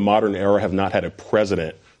really, in the modern era, have not had a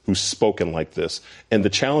president who's spoken like this. And the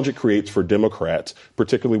challenge it creates for Democrats,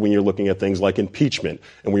 particularly when you're looking at things like impeachment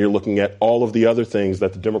and when you're looking at all of the other things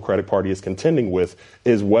that the Democratic Party is contending with,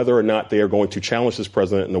 is whether or not they are going to challenge this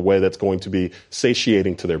president in a way that's going to be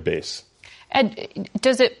satiating to their base. Ed,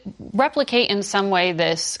 does it replicate in some way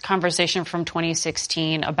this conversation from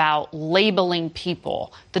 2016 about labeling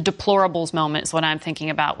people? The deplorables moment is what I'm thinking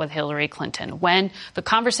about with Hillary Clinton. When the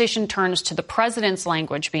conversation turns to the president's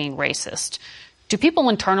language being racist, do people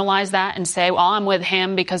internalize that and say, well, I'm with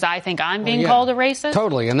him because I think I'm being called a racist?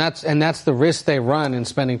 Totally. And that's the risk they run in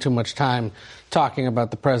spending too much time talking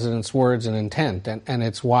about the president's words and intent. And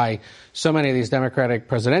it's why so many of these Democratic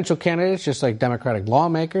presidential candidates, just like Democratic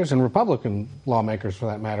lawmakers and Republican lawmakers for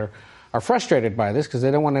that matter, are frustrated by this because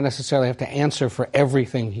they don't want to necessarily have to answer for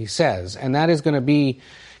everything he says. And that is going to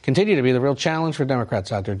continue to be the real challenge for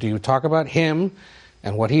Democrats out there. Do you talk about him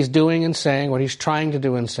and what he's doing and saying, what he's trying to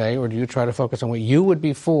do and say, or do you try to focus on what you would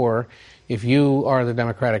be for if you are the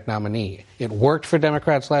Democratic nominee? It worked for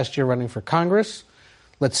Democrats last year running for Congress.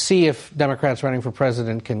 Let's see if Democrats running for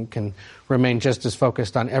president can remain just as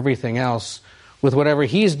focused on everything else, with whatever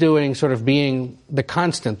he's doing sort of being the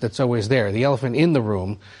constant that's always there, the elephant in the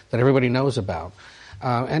room that everybody knows about.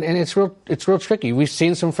 And it's real tricky. We've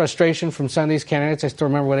seen some frustration from some of these candidates. I still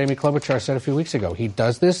remember what Amy Klobuchar said a few weeks ago. He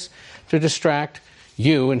does this to distract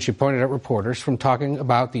you, and she pointed at reporters, from talking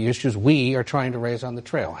about the issues we are trying to raise on the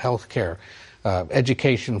trail: health care,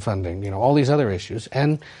 education funding, all these other issues.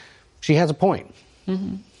 And she has a point.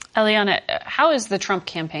 Mm-hmm. Eliana, how is the Trump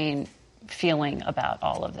campaign feeling about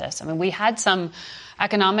all of this? I mean, we had some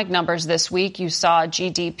economic numbers this week. You saw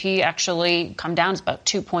GDP actually come down. It's about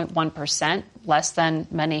 2.1%, less than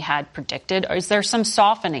many had predicted. Or is there some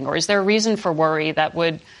softening, or is there a reason for worry that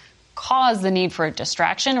would cause the need for a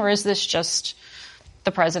distraction, or is this just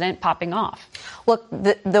the president popping off? Look,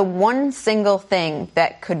 the one single thing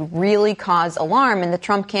that could really cause alarm in the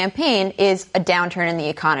Trump campaign is a downturn in the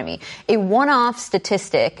economy. A one-off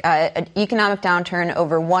statistic, an economic downturn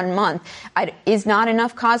over 1 month, is not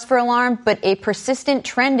enough cause for alarm, but a persistent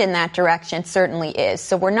trend in that direction certainly is.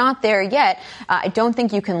 So we're not there yet. I don't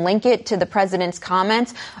think you can link it to the president's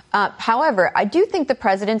comments. However, I do think the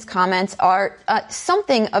president's comments are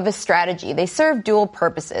something of a strategy. They serve dual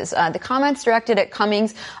purposes. The comments directed at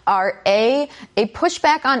Cummings are a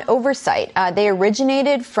pushback on oversight. They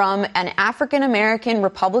originated from an African-American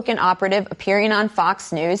Republican operative appearing on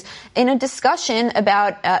Fox News in a discussion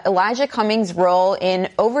about Elijah Cummings' role in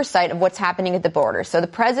oversight of what's happening at the border. So the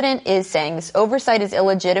president is saying this oversight is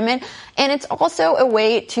illegitimate, and it's also a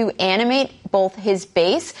way to animate both his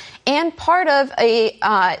base and part of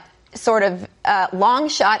a sort of long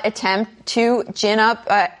shot attempt to gin up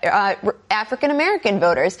African American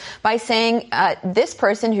voters by saying this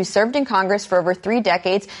person who served in Congress for over 3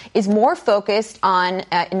 decades is more focused on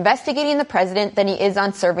investigating the president than he is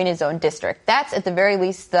on serving his own district. That's at the very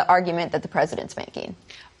least the argument that the president's making.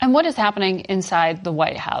 And what is happening inside the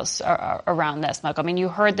White House around this, Michael? I mean, you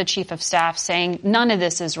heard the chief of staff saying none of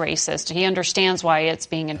this is racist. He understands why it's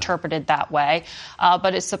being interpreted that way.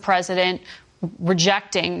 But it's the president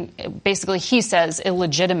rejecting, basically, he says,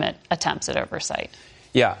 illegitimate attempts at oversight.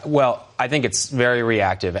 Yeah, well, I think it's very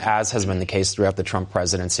reactive, as has been the case throughout the Trump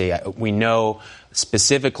presidency. We know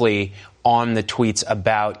specifically on the tweets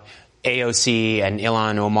about AOC and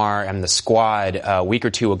Ilhan Omar and the squad a week or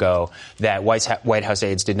two ago that White House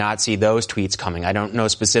aides did not see those tweets coming. I don't know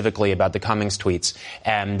specifically about the Cummings tweets.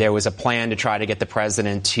 And there was a plan to try to get the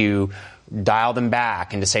president to dial them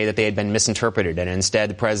back and to say that they had been misinterpreted. And instead,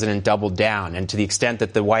 the president doubled down. And to the extent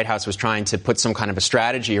that the White House was trying to put some kind of a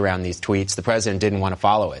strategy around these tweets, the president didn't want to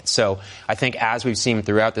follow it. So I think as we've seen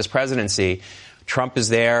throughout this presidency, Trump is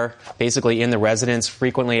there, basically in the residence,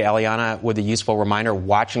 frequently, Eliana, with a useful reminder,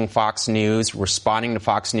 watching Fox News, responding to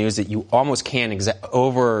Fox News, that you almost can't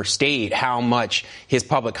overstate how much his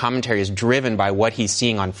public commentary is driven by what he's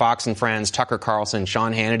seeing on Fox and Friends, Tucker Carlson,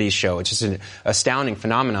 Sean Hannity's show. It's just an astounding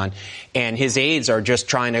phenomenon. And his aides are just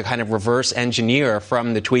trying to kind of reverse engineer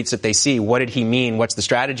from the tweets that they see. What did he mean? What's the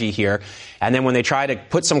strategy here? And then when they try to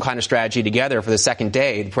put some kind of strategy together for the second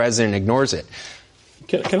day, the president ignores it.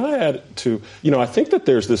 Can I add to, I think that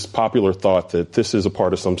there's this popular thought that this is a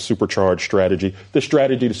part of some supercharged strategy, the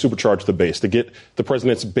strategy to supercharge the base, to get the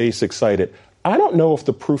president's base excited. I don't know if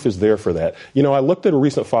the proof is there for that. I looked at a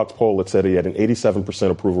recent Fox poll that said he had an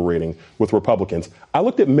 87% approval rating with Republicans. I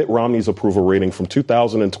looked at Mitt Romney's approval rating from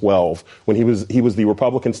 2012 when he was the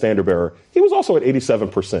Republican standard bearer. He was also at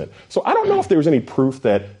 87%. So I don't know if there's any proof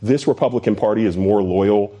that this Republican Party is more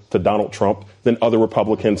loyal to Donald Trump than other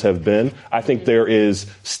Republicans have been. I think there is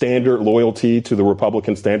standard loyalty to the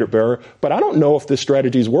Republican standard bearer, but I don't know if this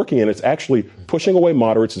strategy is working, and it's actually pushing away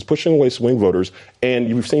moderates, it's pushing away swing voters, and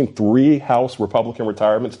you've seen 3 House Republican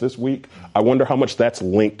retirements this week. I wonder how much that's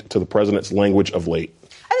linked to the president's language of late.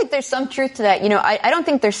 I think there's some truth to that. I don't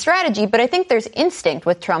think there's strategy, but I think there's instinct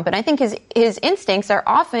with Trump. And I think his instincts are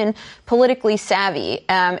often politically savvy.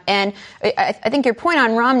 And I think your point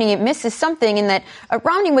on Romney misses something in that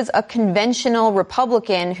Romney was a conventional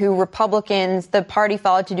Republican who the party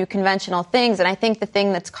followed to do conventional things. And I think the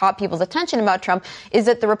thing that's caught people's attention about Trump is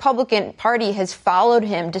that the Republican Party has followed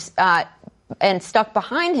him and stuck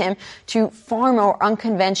behind him to far more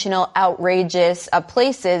unconventional, outrageous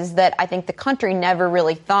places that I think the country never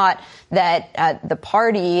really thought that the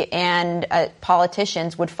party and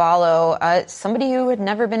politicians would follow somebody who had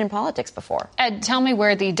never been in politics before. Ed, tell me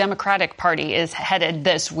where the Democratic Party is headed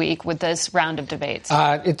this week with this round of debates.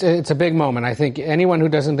 It's a big moment. I think anyone who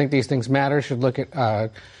doesn't think these things matter should look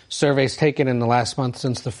at surveys taken in the last month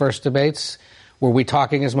since the first debates. Were we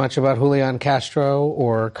talking as much about Julian Castro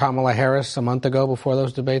or Kamala Harris a month ago before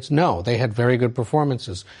those debates? No, they had very good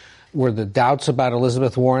performances. Were the doubts about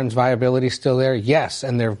Elizabeth Warren's viability still there? Yes,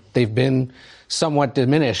 and they've been somewhat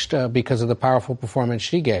diminished because of the powerful performance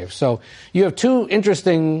she gave. So you have 2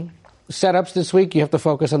 interesting setups this week. You have to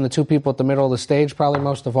focus on the 2 people at the middle of the stage, probably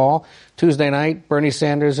most of all. Tuesday night, Bernie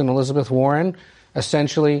Sanders and Elizabeth Warren,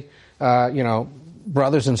 essentially,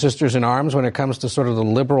 brothers and sisters in arms when it comes to sort of the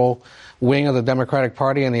liberal wing of the Democratic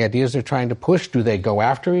Party and the ideas they're trying to push. Do they go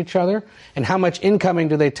after each other? And how much incoming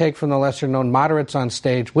do they take from the lesser-known moderates on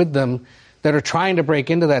stage with them that are trying to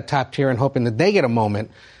break into that top tier and hoping that they get a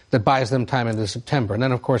moment that buys them time into September? And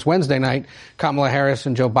then, of course, Wednesday night, Kamala Harris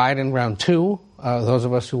and Joe Biden, round 2. Those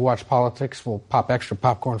of us who watch politics will pop extra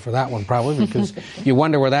popcorn for that one, probably, because you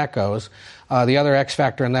wonder where that goes. The other X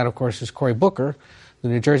factor in that, of course, is Cory Booker, the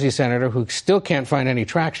New Jersey senator who still can't find any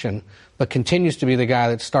traction, but continues to be the guy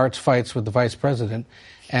that starts fights with the vice president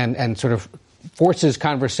and sort of forces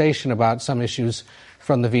conversation about some issues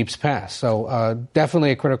from the Veep's past. So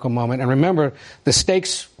definitely a critical moment. And remember, the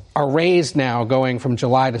stakes are raised now going from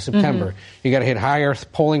July to September. Mm-hmm. You got to hit higher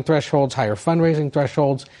polling thresholds, higher fundraising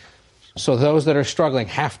thresholds. So those that are struggling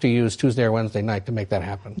have to use Tuesday or Wednesday night to make that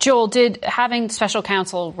happen. Joel, did having special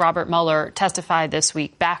counsel Robert Mueller testify this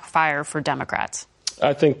week backfire for Democrats?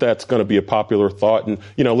 I think that's going to be a popular thought. And,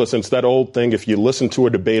 listen, it's that old thing. If you listen to a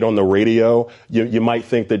debate on the radio, you might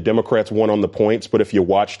think that Democrats won on the points. But if you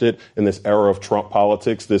watched it in this era of Trump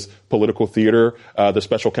politics, this political theater, the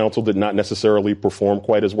special counsel did not necessarily perform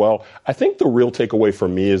quite as well. I think the real takeaway for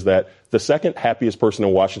me is that The second happiest person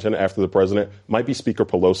in Washington after the president might be Speaker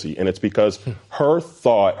Pelosi. And it's because her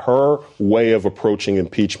thought, her way of approaching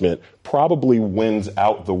impeachment probably wins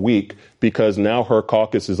out the week, because now her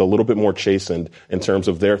caucus is a little bit more chastened in terms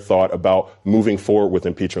of their thought about moving forward with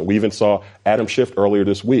impeachment. We even saw Adam Schiff earlier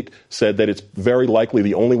this week said that it's very likely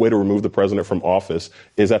the only way to remove the president from office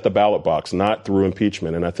is at the ballot box, not through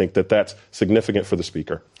impeachment. And I think that that's significant for the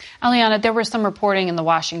speaker. Aliana, there was some reporting in the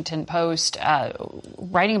Washington Post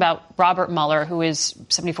writing about Robert Mueller, who is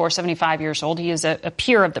 74, 75 years old. He is a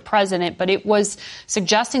peer of the president, but it was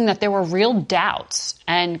suggesting that there were real doubts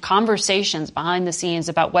and conversations behind the scenes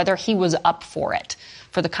about whether he was up for it,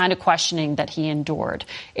 for the kind of questioning that he endured.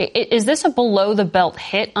 Is this a below-the-belt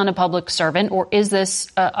hit on a public servant, or is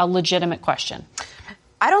this a legitimate question?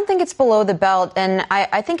 I don't think it's below the belt, and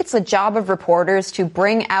I think it's the job of reporters to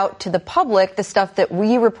bring out to the public the stuff that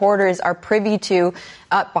we reporters are privy to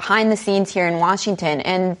behind the scenes here in Washington.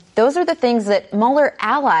 And those are the things that Mueller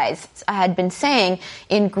allies had been saying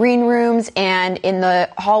in green rooms and in the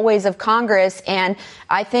hallways of Congress. And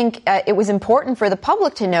I think it was important for the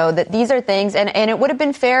public to know that these are things, and it would have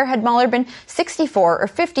been fair had Mueller been 64 or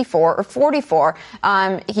 54 or 44.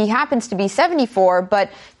 He happens to be 74,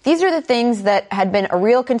 but these are the things that had been a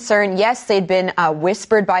real concern. Yes, they'd been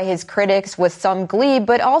whispered by his critics with some glee,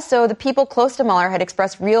 but also the people close to Mueller had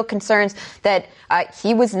expressed real concerns that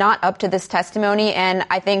he was not up to this testimony. And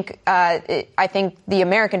I think the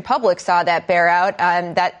American public saw that bear out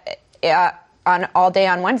on all day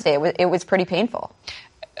on Wednesday. It was pretty painful.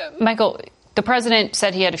 Michael, the president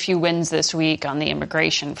said he had a few wins this week on the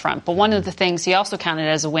immigration front, but one of the things he also counted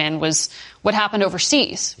as a win was what happened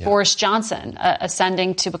overseas. Yeah. Boris Johnson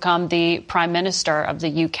ascending to become the prime minister of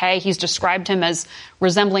the UK. He's described him as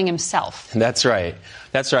resembling himself. That's right.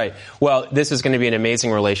 That's right. Well, this is going to be an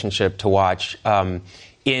amazing relationship to watch.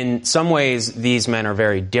 In some ways, these men are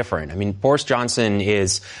very different. I mean, Boris Johnson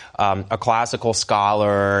is a classical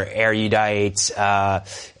scholar, erudite,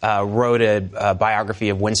 wrote a biography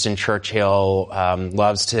of Winston Churchill,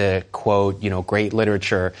 loves to quote, great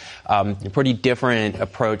literature. A pretty different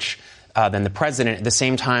approach than the president. At the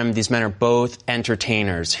same time, these men are both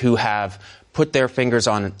entertainers who have put their fingers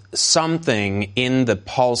on something in the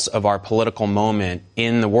pulse of our political moment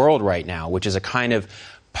in the world right now, which is a kind of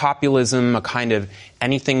populism, a kind of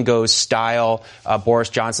anything goes style. Boris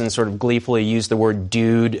Johnson sort of gleefully used the word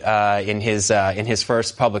dude in his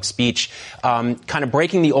first public speech, kind of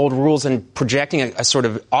breaking the old rules and projecting a sort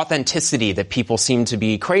of authenticity that people seem to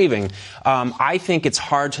be craving. I think it's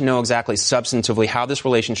hard to know exactly substantively how this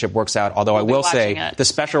relationship works out, although I will say the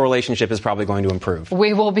special relationship is probably going to improve.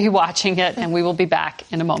 We will be watching it, and we will be back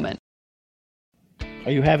in a moment.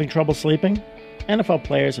 Are you having trouble sleeping? NFL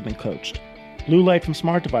players have been coached. Blue light from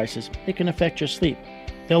smart devices, it can affect your sleep.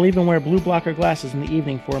 They'll even wear blue blocker glasses in the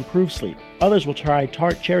evening for improved sleep. Others will try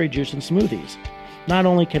tart cherry juice in smoothies. Not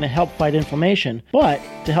only can it help fight inflammation, but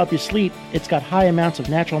to help you sleep, it's got high amounts of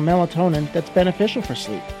natural melatonin that's beneficial for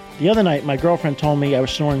sleep. The other night, my girlfriend told me I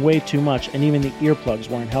was snoring way too much and even the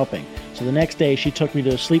earplugs weren't helping. So the next day, she took me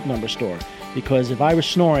to a Sleep Number store, because if I was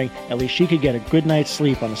snoring, at least she could get a good night's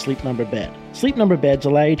sleep on a Sleep Number bed. Sleep Number beds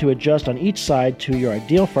allow you to adjust on each side to your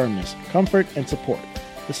ideal firmness, comfort, and support.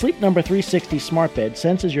 The Sleep Number 360 smart bed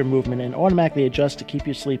senses your movement and automatically adjusts to keep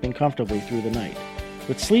you sleeping comfortably through the night.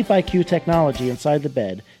 With Sleep IQ technology inside the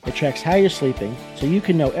bed, it tracks how you're sleeping so you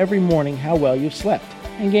can know every morning how well you've slept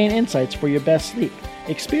and gain insights for your best sleep.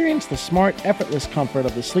 Experience the smart, effortless comfort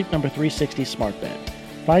of the Sleep Number 360 smart bed.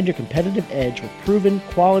 Find your competitive edge with proven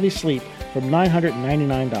quality sleep from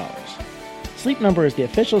 $999. Sleep Number is the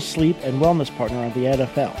official sleep and wellness partner of the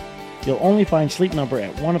NFL. You'll only find Sleep Number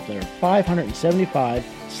at one of their 575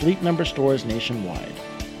 Sleep Number stores nationwide.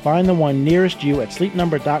 Find the one nearest you at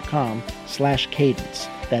sleepnumber.com/cadence.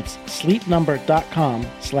 That's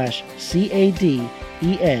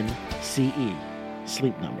sleepnumber.com/CADENCE.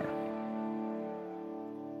 Sleep Number.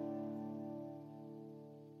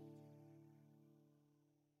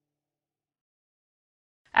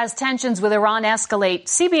 As tensions with Iran escalate,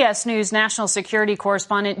 CBS News national security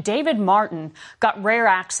correspondent David Martin got rare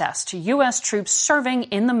access to U.S. troops serving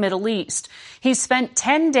in the Middle East. He spent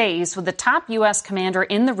 10 days with the top U.S. commander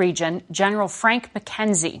in the region, General Frank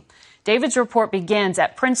McKenzie. David's report begins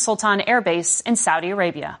at Prince Sultan Air Base in Saudi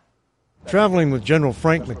Arabia. Traveling with General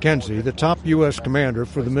Frank McKenzie, the top U.S. commander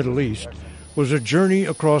for the Middle East, was a journey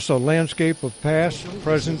across a landscape of past,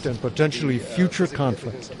 present, and potentially future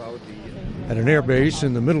conflict. At an air base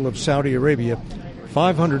in the middle of Saudi Arabia,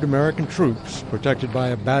 500 American troops, protected by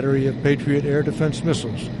a battery of Patriot air defense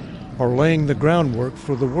missiles, are laying the groundwork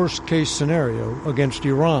for the worst-case scenario against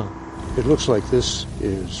Iran. It looks like this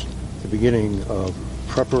is the beginning of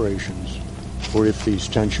preparations for if these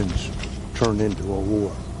tensions turn into a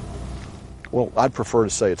war? Well, I'd prefer to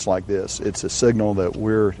say it's like this. It's a signal that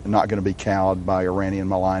we're not going to be cowed by Iranian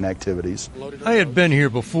malign activities. I had been here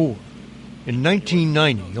before, in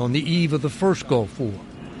 1990, on the eve of the first Gulf War,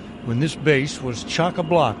 when this base was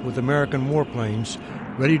chock-a-block with American warplanes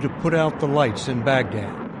ready to put out the lights in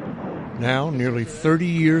Baghdad. Now, nearly 30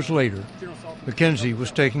 years later, McKenzie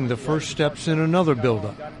was taking the first steps in another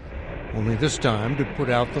buildup, only this time to put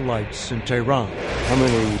out the lights in Tehran. How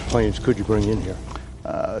many planes could you bring in here?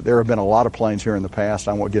 There have been a lot of planes here in the past.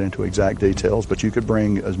 I won't get into exact details, but you could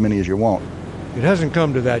bring as many as you want. It hasn't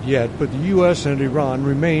come to that yet, but the U.S. and Iran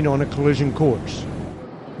remain on a collision course.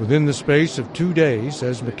 Within the space of 2 days,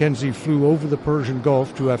 as McKenzie flew over the Persian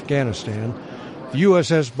Gulf to Afghanistan, the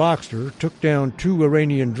USS Boxer took down 2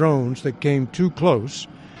 Iranian drones that came too close,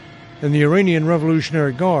 and the Iranian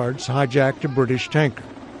Revolutionary Guards hijacked a British tanker.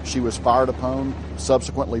 She was fired upon,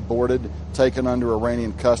 subsequently boarded, taken under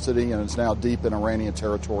Iranian custody, and is now deep in Iranian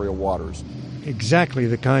territorial waters. Exactly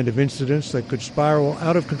the kind of incidents that could spiral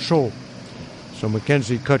out of control. So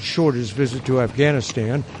McKenzie cut short his visit to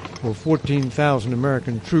Afghanistan, where 14,000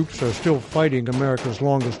 American troops are still fighting America's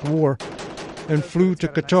longest war, and flew to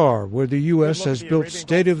Qatar, where the U.S. has built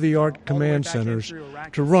state-of-the-art command centers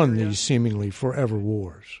to run these seemingly forever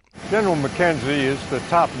wars. General McKenzie is the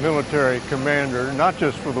top military commander, not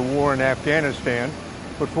just for the war in Afghanistan,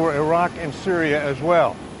 but for Iraq and Syria as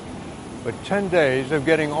well. But 10 days of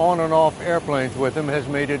getting on and off airplanes with him has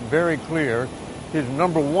made it very clear his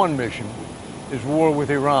number one mission is war with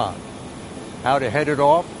Iran. How to head it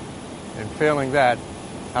off, and failing that,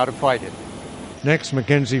 how to fight it. Next,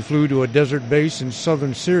 McKenzie flew to a desert base in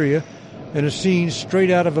southern Syria in a scene straight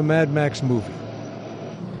out of a Mad Max movie.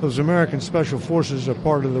 Those American Special Forces are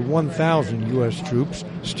part of the 1,000 U.S. troops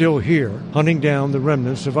still here, hunting down the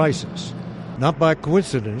remnants of ISIS. Not by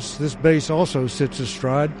coincidence, this base also sits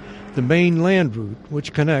astride the main land route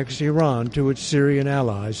which connects Iran to its Syrian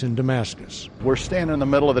allies in Damascus. We're standing in the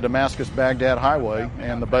middle of the Damascus-Baghdad highway,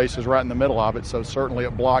 and the base is right in the middle of it, so certainly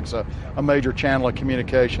it blocks a major channel of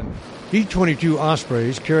communication. B-22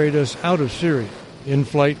 Ospreys carried us out of Syria,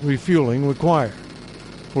 in-flight refueling required,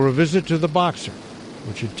 for a visit to the Boxer,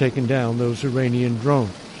 which had taken down those Iranian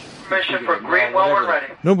drones. Mission for Greenwell, we're ready.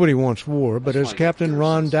 Nobody wants war, but as Captain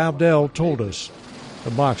Ron Dowdell told us,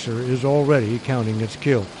 the Boxer is already counting its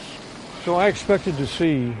kills. So I expected to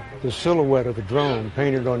see the silhouette of a drone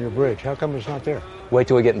painted on your bridge. How come it's not there? Wait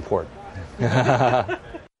till we get in port.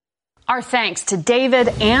 Our thanks to David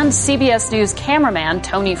and CBS News cameraman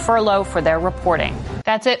Tony Furlow for their reporting.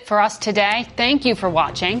 That's it for us today. Thank you for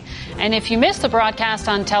watching. And if you missed the broadcast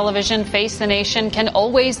on television, Face the Nation can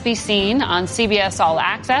always be seen on CBS All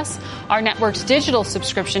Access, our network's digital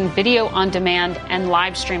subscription, video on demand, and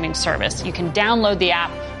live streaming service. You can download the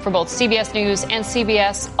app for both CBS News and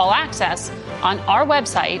CBS All Access on our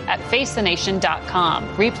website at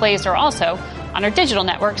facethenation.com. Replays are also on our digital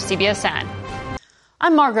network, CBSN.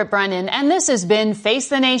 I'm Margaret Brennan, and this has been Face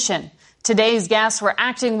the Nation. Today's guests were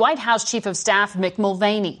Acting White House Chief of Staff Mick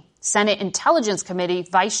Mulvaney, Senate Intelligence Committee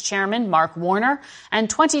Vice Chairman Mark Warner, and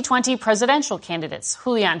 2020 presidential candidates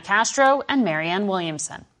Julian Castro and Marianne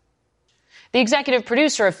Williamson. The executive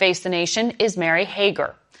producer of Face the Nation is Mary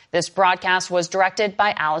Hager. This broadcast was directed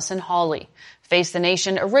by Allison Hawley. Face the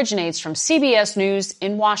Nation originates from CBS News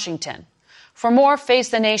in Washington. For more Face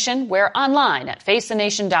the Nation, we're online at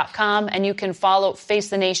facethenation.com, and you can follow Face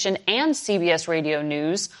the Nation and CBS Radio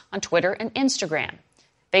News on Twitter and Instagram.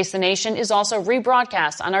 Face the Nation is also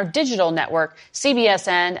rebroadcast on our digital network,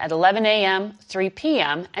 CBSN, at 11 a.m., 3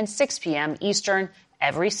 p.m., and 6 p.m. Eastern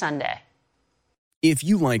every Sunday. If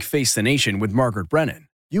you like Face the Nation with Margaret Brennan,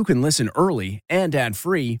 you can listen early and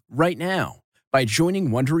ad-free right now by joining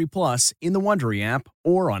Wondery Plus in the Wondery app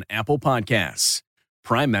or on Apple Podcasts.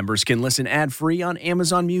 Prime members can listen ad-free on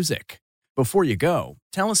Amazon Music. Before you go,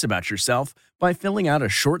 tell us about yourself by filling out a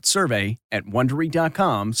short survey at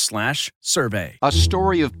Wondery.com/survey. A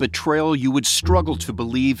story of betrayal you would struggle to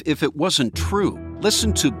believe if it wasn't true.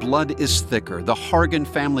 Listen to Blood is Thicker, the Hargan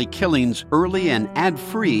family killings, early and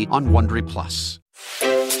ad-free on Wondery Plus.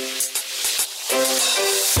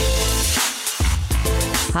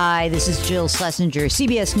 Hi, this is Jill Schlesinger,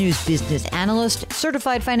 CBS News business analyst,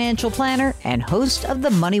 certified financial planner, and host of the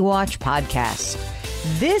Money Watch podcast.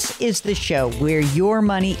 This is the show where your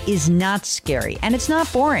money is not scary and it's not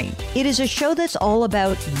boring. It is a show that's all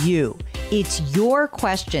about you. It's your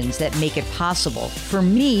questions that make it possible for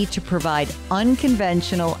me to provide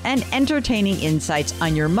unconventional and entertaining insights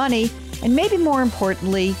on your money and maybe more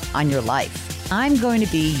importantly, on your life. I'm going to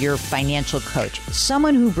be your financial coach,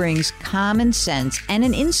 someone who brings common sense and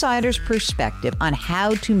an insider's perspective on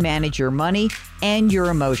how to manage your money and your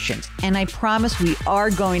emotions. And I promise we are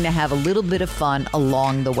going to have a little bit of fun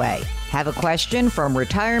along the way. Have a question from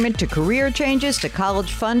retirement to career changes to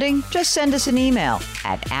college funding? Just send us an email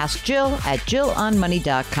at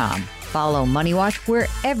askjill@jillonmoney.com. Follow Money Watch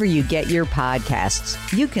wherever you get your podcasts.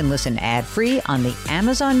 You can listen ad-free on the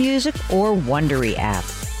Amazon Music or Wondery app.